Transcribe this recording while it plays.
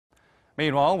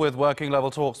Meanwhile, with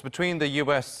working-level talks between the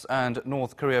U.S. and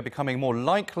North Korea becoming more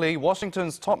likely,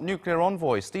 Washington's top nuclear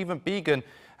envoy, Stephen Biegun,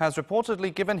 has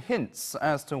reportedly given hints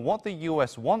as to what the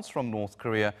U.S. wants from North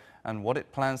Korea and what it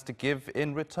plans to give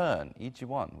in return. Lee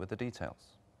Ji-won with the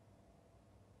details.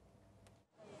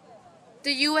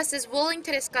 The U.S. is willing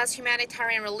to discuss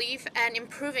humanitarian relief and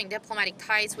improving diplomatic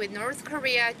ties with North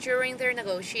Korea during their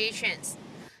negotiations.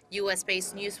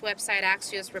 U.S.-based news website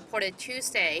Axios reported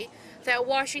Tuesday that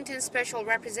Washington's special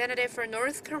representative for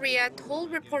North Korea told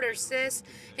reporters this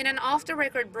in an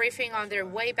off-the-record briefing on their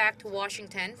way back to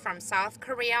Washington from South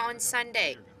Korea on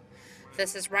Sunday.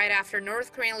 This is right after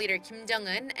North Korean leader Kim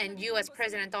Jong-un and U.S.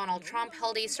 President Donald Trump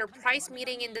held a surprise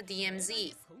meeting in the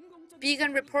DMZ.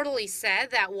 Biegun reportedly said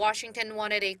that Washington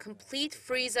wanted a complete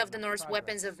freeze of the North's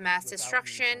weapons of mass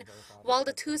destruction while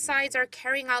the two sides are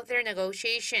carrying out their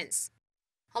negotiations.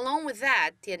 Along with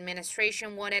that, the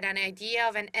administration wanted an idea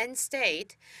of an end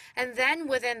state, and then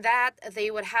within that, they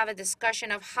would have a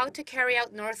discussion of how to carry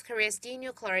out North Korea's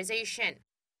denuclearization.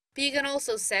 Biegun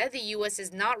also said the U.S.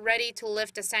 is not ready to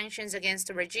lift the sanctions against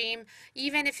the regime,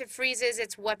 even if it freezes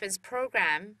its weapons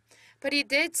program. But he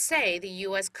did say the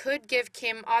U.S. could give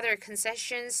Kim other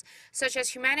concessions, such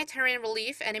as humanitarian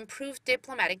relief and improved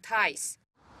diplomatic ties.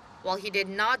 While he did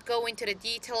not go into the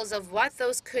details of what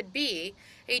those could be,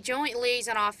 a joint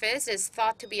liaison office is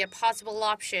thought to be a possible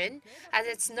option, as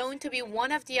it's known to be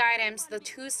one of the items the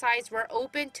two sides were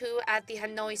open to at the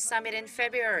Hanoi summit in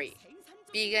February.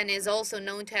 Biegun is also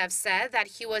known to have said that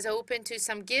he was open to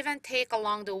some give and take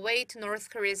along the way to North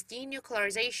Korea's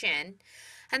denuclearization,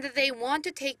 and that they want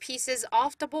to take pieces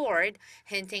off the board,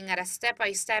 hinting at a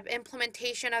step-by-step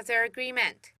implementation of their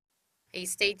agreement. A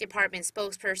State Department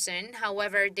spokesperson,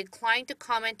 however, declined to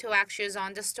comment to Axios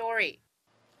on the story.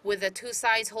 With the two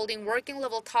sides holding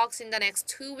working-level talks in the next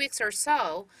 2 weeks or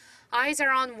so, eyes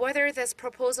are on whether this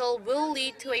proposal will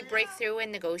lead to a breakthrough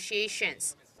in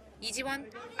negotiations. Lee Ji-won,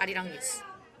 Arirang News.